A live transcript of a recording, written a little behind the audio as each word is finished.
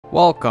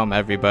Welcome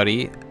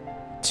everybody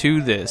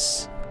to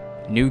this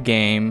new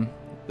game.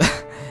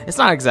 It's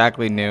not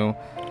exactly new.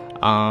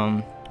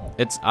 I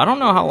don't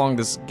know how long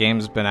this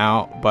game's been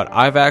out, but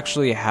I've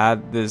actually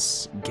had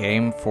this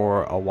game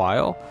for a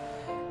while.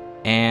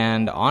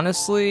 And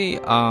honestly,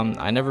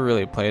 I never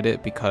really played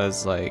it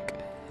because I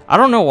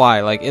don't know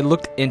why, it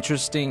looked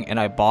interesting and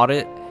I bought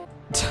it.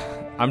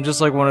 I'm just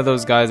like one of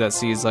those guys that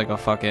sees a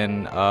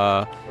fucking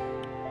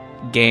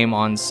game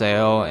on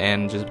sale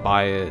and just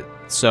buy it.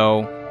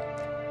 So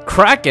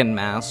Kraken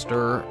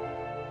Master.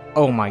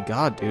 Oh my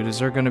god, dude, is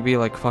there gonna be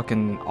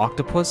fucking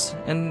octopus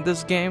in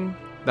this game?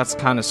 That's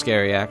kind of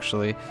scary,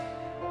 actually.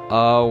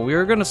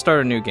 We're gonna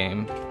start a new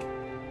game.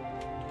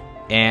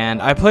 And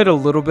I played a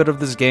little bit of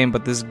this game,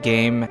 but this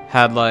game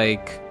had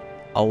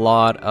a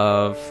lot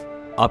of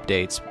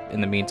updates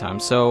in the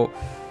meantime. So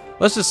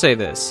let's just say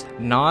this: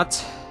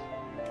 not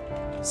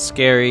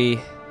scary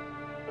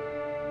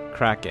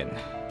Kraken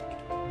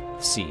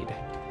seed.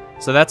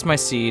 So that's my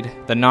seed,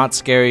 the not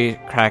scary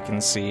Kraken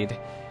seed.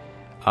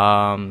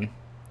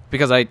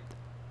 Because I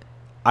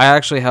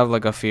actually have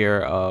a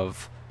fear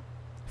of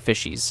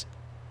fishies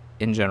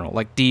in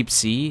general, deep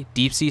sea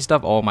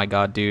stuff. Oh my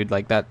god, dude,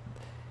 that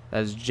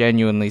is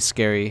genuinely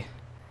scary.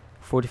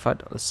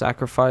 45,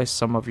 sacrifice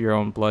some of your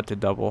own blood to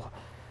double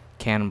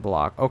cannon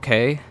block.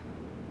 Okay.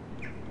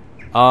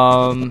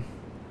 Whoa,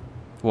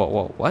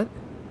 what?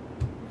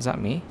 Is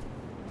that me?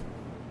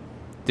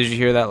 Did you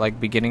hear that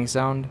beginning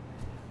sound?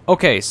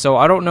 Okay, so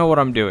I don't know what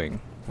I'm doing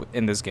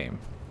in this game.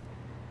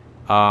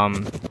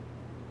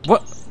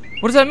 What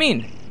does that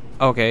mean?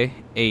 Okay,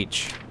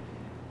 H.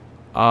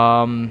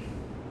 Okay,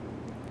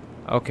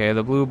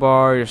 the blue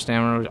bar, your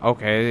stamina.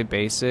 Okay,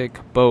 basic.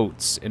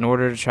 Boats. In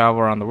order to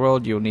travel around the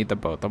world, you'll need the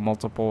boat. There are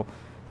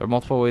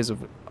multiple ways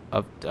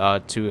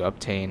to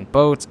obtain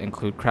boats.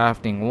 Include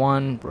crafting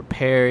one,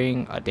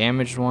 repairing a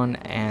damaged one,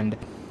 and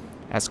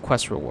as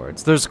quest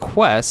rewards. There's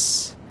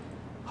quests.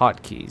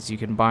 Hotkeys. You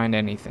can bind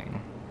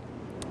anything.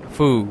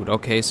 Food.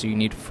 Okay, so you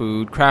need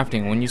food.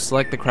 Crafting. When you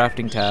select the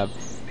crafting tab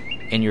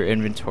in your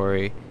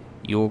inventory,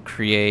 you'll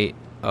create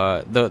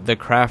the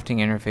crafting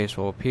interface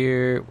will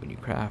appear when you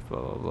craft. Blah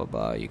blah blah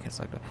blah. You can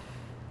select.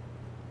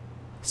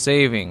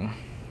 Saving.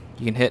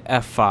 You can hit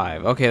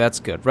F5. Okay, that's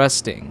good.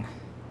 Resting.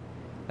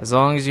 As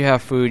long as you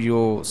have food,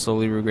 you'll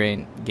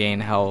slowly gain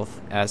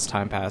health as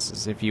time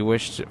passes. If you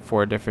wish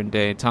for a different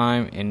day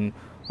time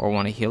or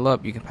want to heal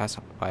up, you can pass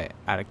by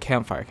at a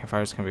campfire.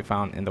 Campfires can be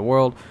found in the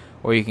world,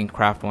 or you can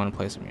craft one and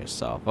place them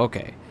yourself.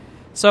 Okay,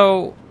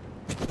 so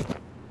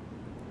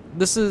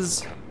this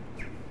is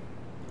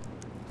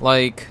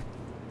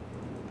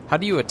how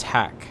do you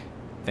attack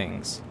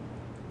things?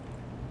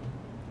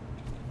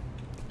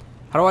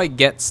 How do I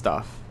get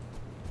stuff?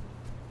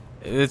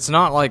 It's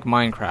not like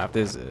Minecraft,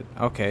 is it?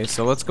 Okay,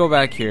 so let's go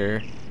back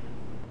here.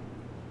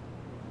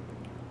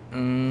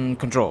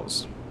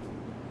 Controls.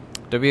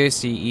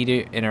 WAC, E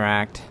to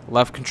interact.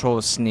 Left control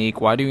to sneak.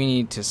 Why do we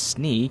need to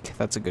sneak?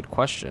 That's a good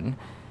question.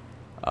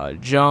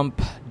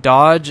 Jump.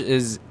 Dodge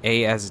is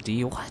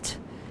ASD. What?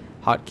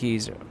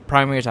 Hotkeys.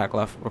 Primary attack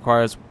left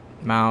requires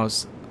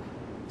mouse.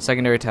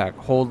 Secondary attack.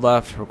 Hold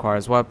left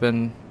requires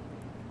weapon.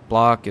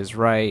 Block is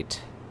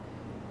right.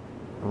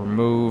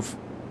 Remove.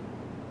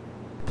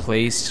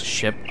 Place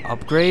ship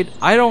upgrade.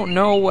 I don't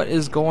know what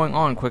is going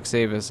on. Quick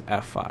save is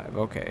F5.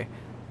 Okay.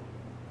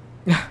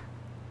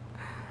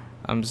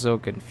 I'm so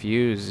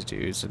confused,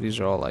 dude. So these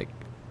are all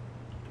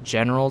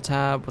general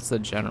tab. What's the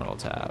general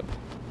tab?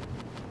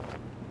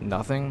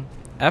 Nothing.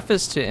 F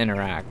is to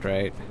interact,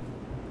 right?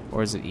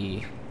 Or is it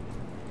E?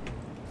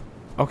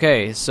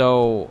 Okay,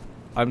 so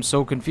I'm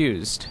so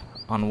confused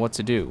on what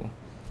to do.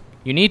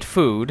 You need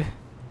food.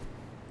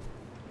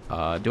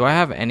 Do I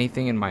have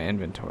anything in my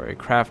inventory?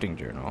 Crafting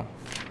journal.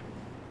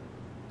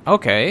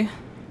 Okay.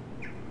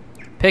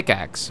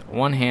 Pickaxe.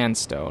 One hand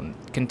stone.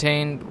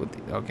 Contained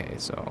with... Okay,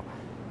 so...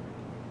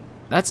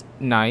 That's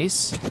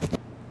nice.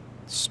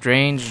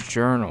 Strange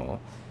journal.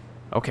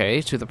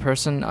 Okay, to the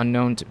person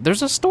unknown to...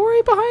 There's a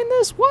story behind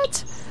this?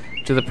 What?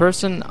 To the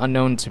person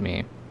unknown to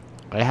me.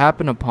 I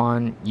happened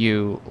upon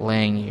you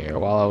laying here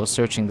while I was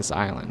searching this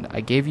island.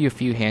 I gave you a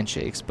few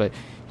handshakes, but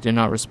you did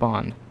not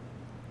respond.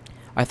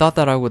 I thought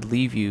that I would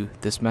leave you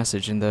this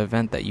message in the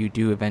event that you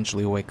do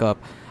eventually wake up.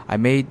 I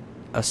made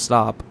a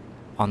stop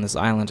on this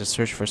island to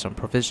search for some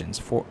provisions.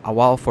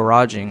 While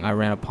foraging, I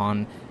ran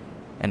upon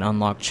an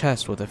unlocked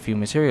chest with a few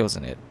materials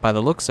in it. By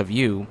the looks of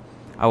you,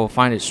 I will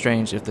find it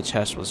strange if the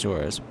chest was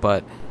yours,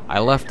 but I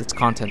left its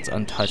contents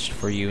untouched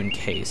for you in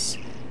case.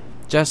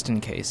 Just in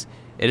case.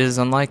 It is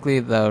unlikely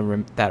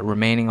that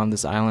remaining on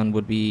this island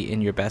would be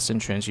in your best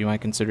interest. You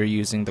might consider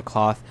using the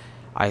cloth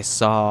I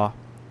saw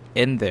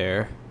in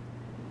there,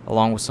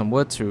 along with some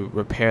wood, to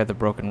repair the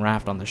broken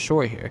raft on the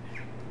shore here.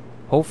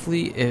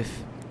 Hopefully it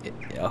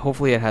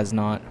has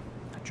not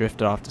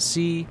drifted off to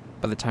sea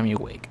by the time you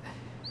wake.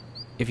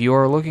 If you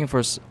are looking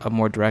for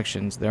more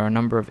directions, there are a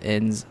number of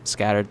inns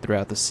scattered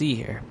throughout the sea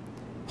here.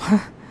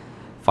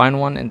 Find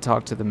one and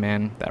talk to the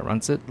man that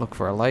runs it. Look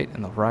for a light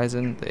in the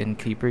horizon. The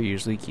innkeeper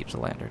usually keeps a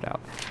lantern out.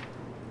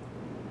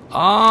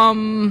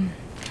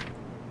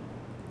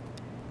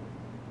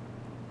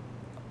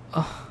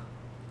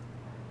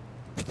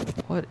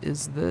 What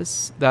is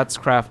this? That's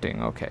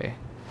crafting. Okay.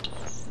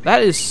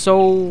 That is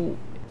so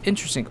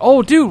interesting.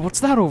 Oh, dude, what's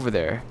that over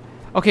there?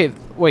 Okay,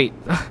 wait.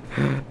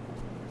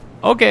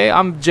 Okay,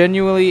 I'm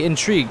genuinely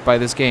intrigued by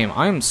this game.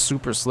 I'm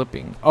super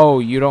slipping. Oh,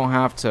 you don't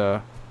have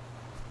to...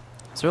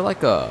 Is there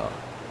like a...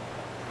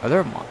 Are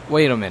there...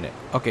 Wait a minute.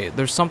 Okay,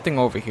 there's something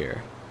over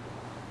here.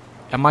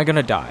 Am I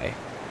gonna die?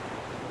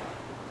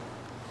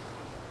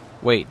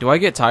 Wait, do I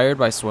get tired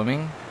by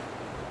swimming?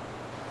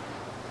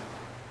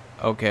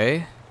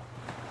 Okay.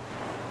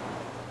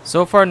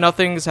 So far,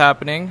 nothing's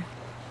happening.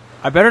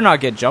 I better not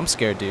get jump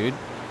scared, dude.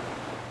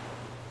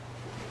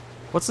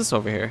 What's this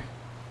over here?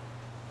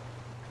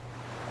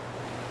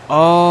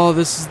 Oh,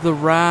 this is the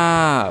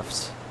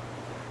raft.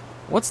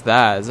 What's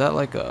that? Is that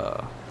like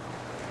a...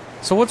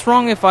 So what's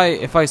wrong if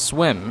I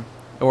swim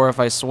or if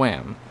I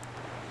swam?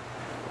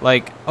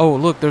 Like, oh,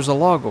 look, there's a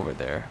log over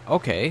there.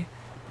 Okay.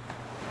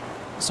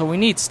 So we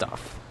need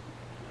stuff.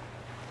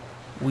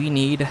 We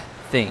need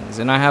things,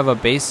 and I have a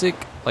basic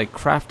like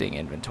crafting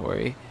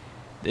inventory.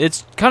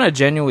 It's kind of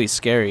genuinely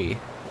scary,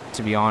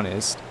 to be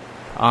honest.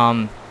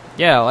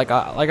 Yeah, like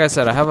I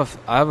said, I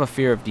have a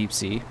fear of deep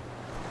sea.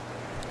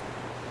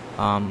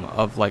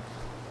 Of like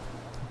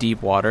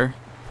deep water,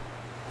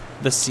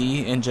 the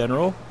sea in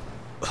general.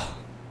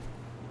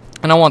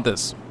 And I want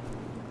this.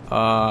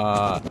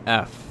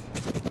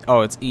 F.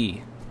 Oh, it's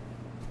E.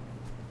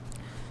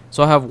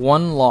 So I have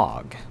one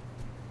log.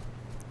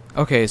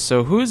 Okay,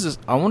 so who's this?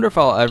 I wonder if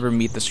I'll ever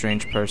meet the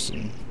strange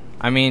person.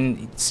 I mean,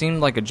 he seemed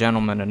like a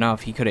gentleman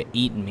enough. He could have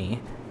eaten me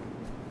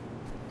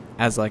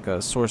as like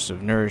a source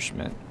of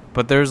nourishment.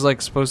 But there's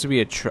like supposed to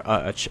be a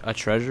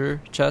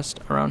treasure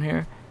chest around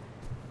here,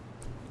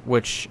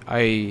 which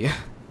I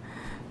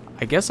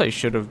guess I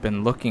should have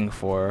been looking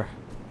for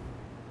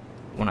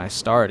when I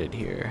started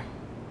here.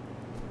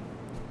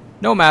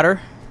 No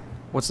matter.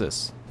 What's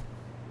this?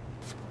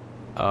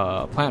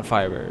 Plant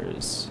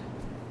fibers.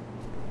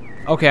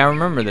 Okay, I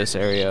remember this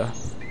area.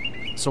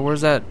 So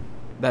where's that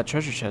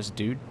treasure chest,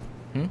 dude?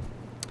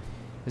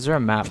 Is there a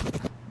map?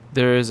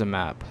 There is a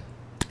map.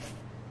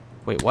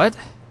 Wait, what?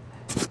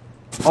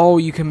 Oh,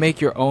 you can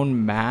make your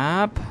own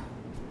map?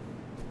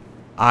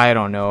 I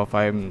don't know if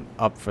I'm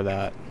up for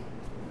that.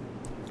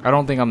 I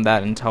don't think I'm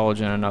that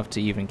intelligent enough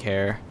to even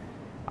care.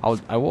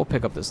 I will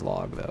pick up this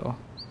log though.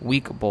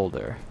 Weak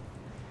boulder.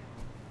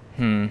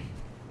 Is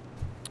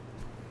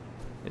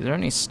there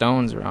any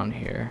stones around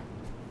here?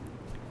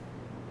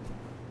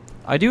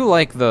 I do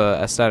like the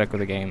aesthetic of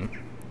the game.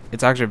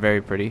 It's actually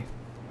very pretty.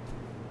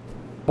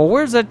 But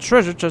where's that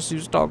treasure chest he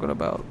was talking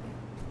about?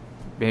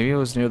 Maybe it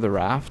was near the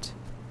raft?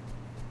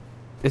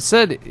 It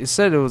said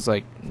it was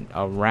like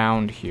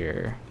around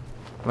here.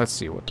 Let's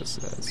see what this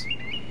says.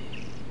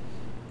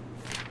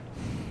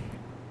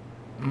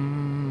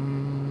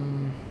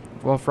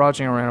 While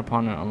foraging, I ran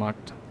upon an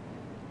unlocked...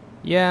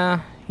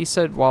 Yeah, he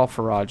said while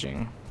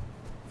foraging.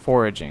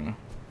 Foraging.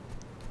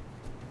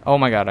 Oh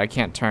my god, I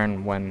can't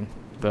turn when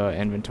the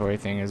inventory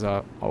thing is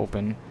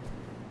open.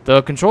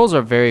 The controls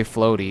are very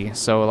floaty,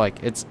 so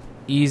like it's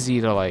easy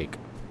to like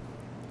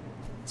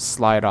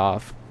slide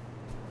off.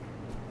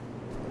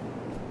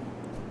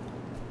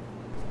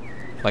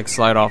 Like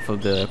slide off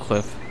of the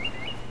cliff.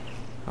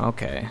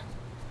 Okay.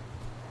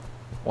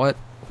 What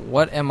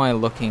am I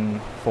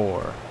looking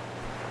for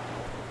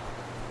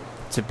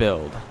to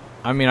build?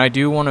 I mean, I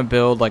do want to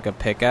build like a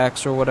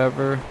pickaxe or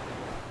whatever.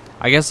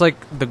 I guess like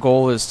the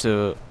goal is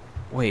to...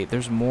 Wait,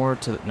 there's more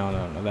to...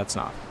 No, that's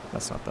not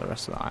the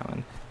rest of the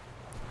island.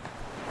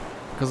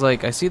 Because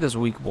like I see this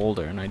weak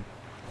boulder and I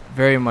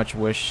very much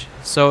wish...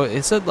 So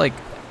it said like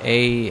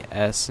A,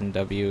 S, and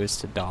W is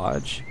to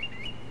dodge,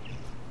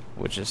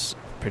 which is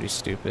pretty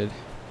stupid.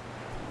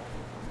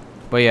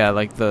 But yeah,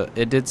 like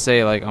it did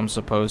say like I'm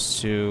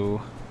supposed to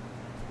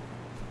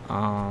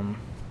oh,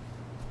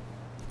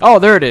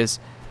 there it is.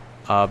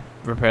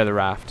 Repair the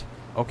raft.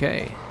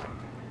 Okay.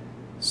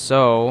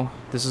 So,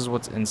 this is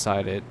what's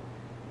inside it.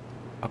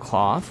 A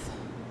cloth.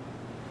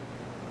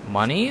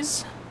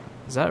 Monies?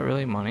 Is that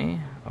really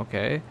money?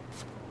 Okay.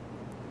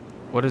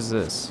 What is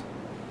this?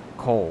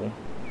 Coal.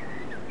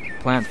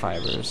 Plant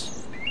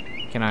fibers.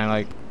 Can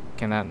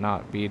that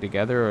not be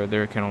together, or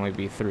there can only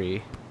be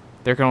 3?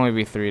 There can only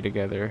be 3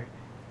 together.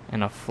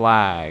 And a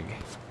flag.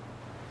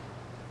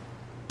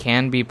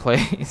 Can be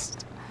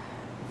placed.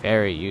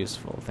 Very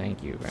useful.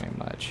 Thank you very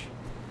much.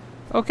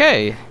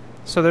 Okay.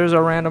 So there's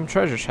a random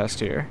treasure chest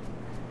here.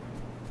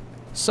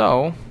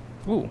 So,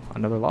 ooh,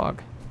 another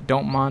log.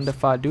 Don't mind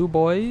if I do,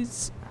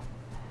 boys.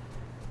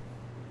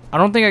 I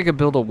don't think I could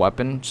build a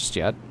weapon just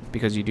yet,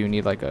 because you do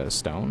need like a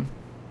stone.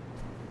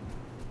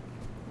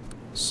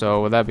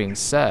 So with that being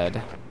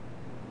said,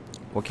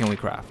 what can we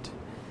craft?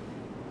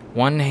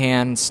 1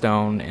 hand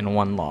stone and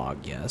 1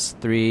 log, yes.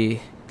 3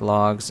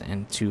 logs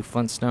and 2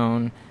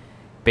 flintstone.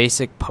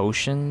 Basic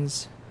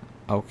potions.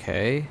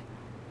 Okay.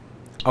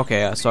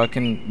 Okay, so I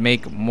can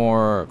make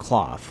more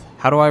cloth.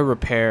 How do I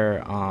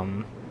repair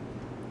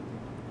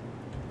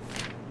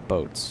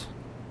boats?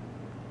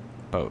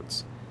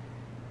 Boats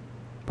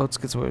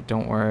gets away.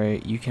 Don't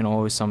worry, you can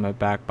always summon it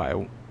back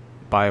by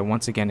by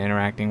once again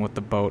interacting with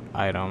the boat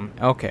item.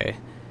 Okay.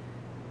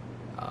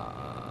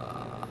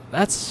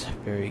 That's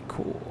very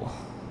cool.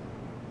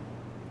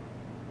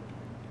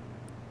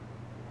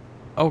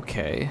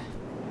 Okay.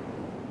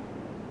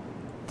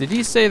 Did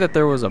he say that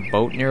there was a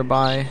boat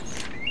nearby?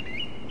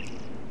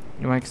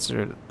 You might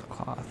consider it the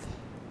cloth.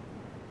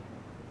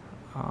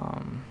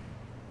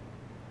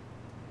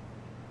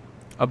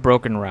 A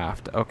broken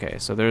raft. Okay,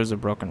 so there's a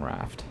broken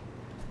raft.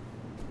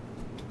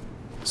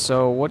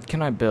 So what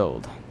can I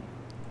build?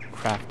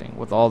 Crafting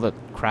with all the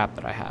crap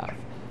that I have.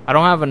 I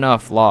don't have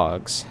enough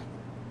logs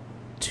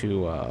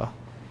to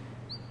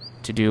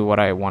do what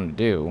I want to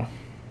do.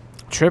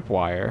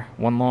 Tripwire,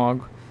 1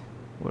 log.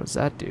 What does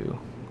that do?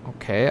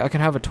 Okay, I can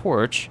have a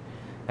torch.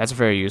 That's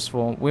very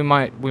useful. We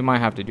might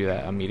have to do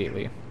that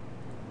immediately.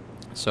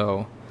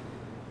 So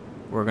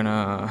we're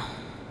gonna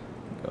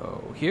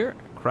go here,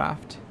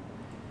 craft.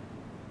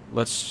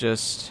 Let's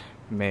just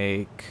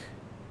make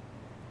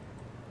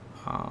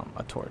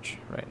a torch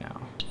right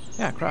now.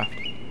 Yeah, craft.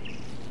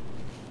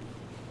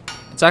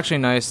 It's actually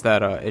nice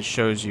that it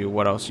shows you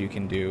what else you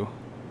can do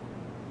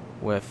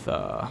with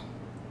your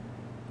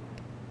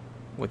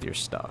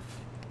stuff.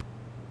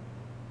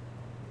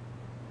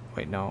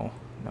 Wait, no.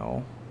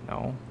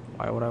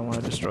 Why would I want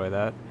to destroy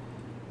that?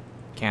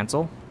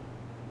 Cancel.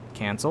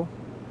 Cancel.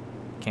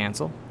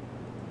 Cancel.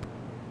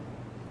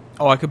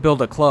 Oh, I could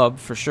build a club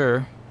for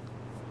sure.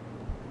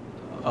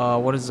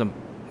 What is a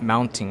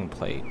mounting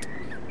plate?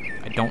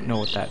 I don't know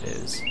what that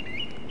is.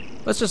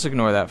 Let's just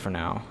ignore that for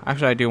now.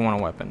 Actually, I do want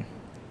a weapon.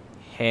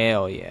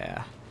 Hell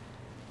yeah.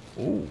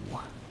 Ooh.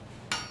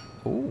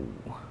 Ooh.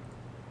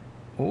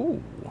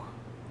 Ooh.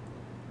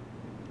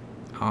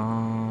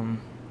 How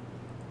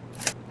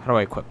do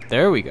I equip?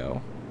 There we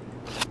go.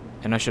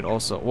 And I should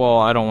also... Well,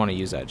 I don't want to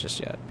use that just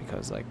yet,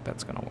 because, like,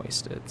 that's gonna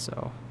waste it,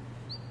 so...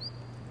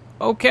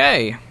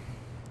 Okay!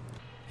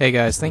 Hey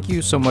guys, thank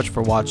you so much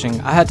for watching.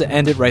 I had to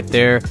end it right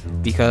there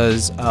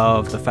because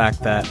of the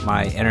fact that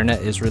my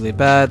internet is really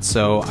bad,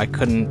 so I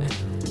can't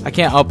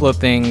upload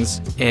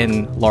things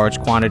in large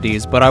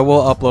quantities, but I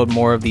will upload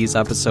more of these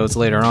episodes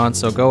later on,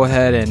 so go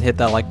ahead and hit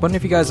that like button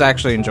if you guys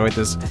actually enjoyed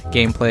this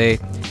gameplay.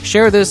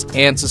 Share this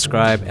and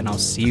subscribe, and I'll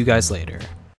see you guys later.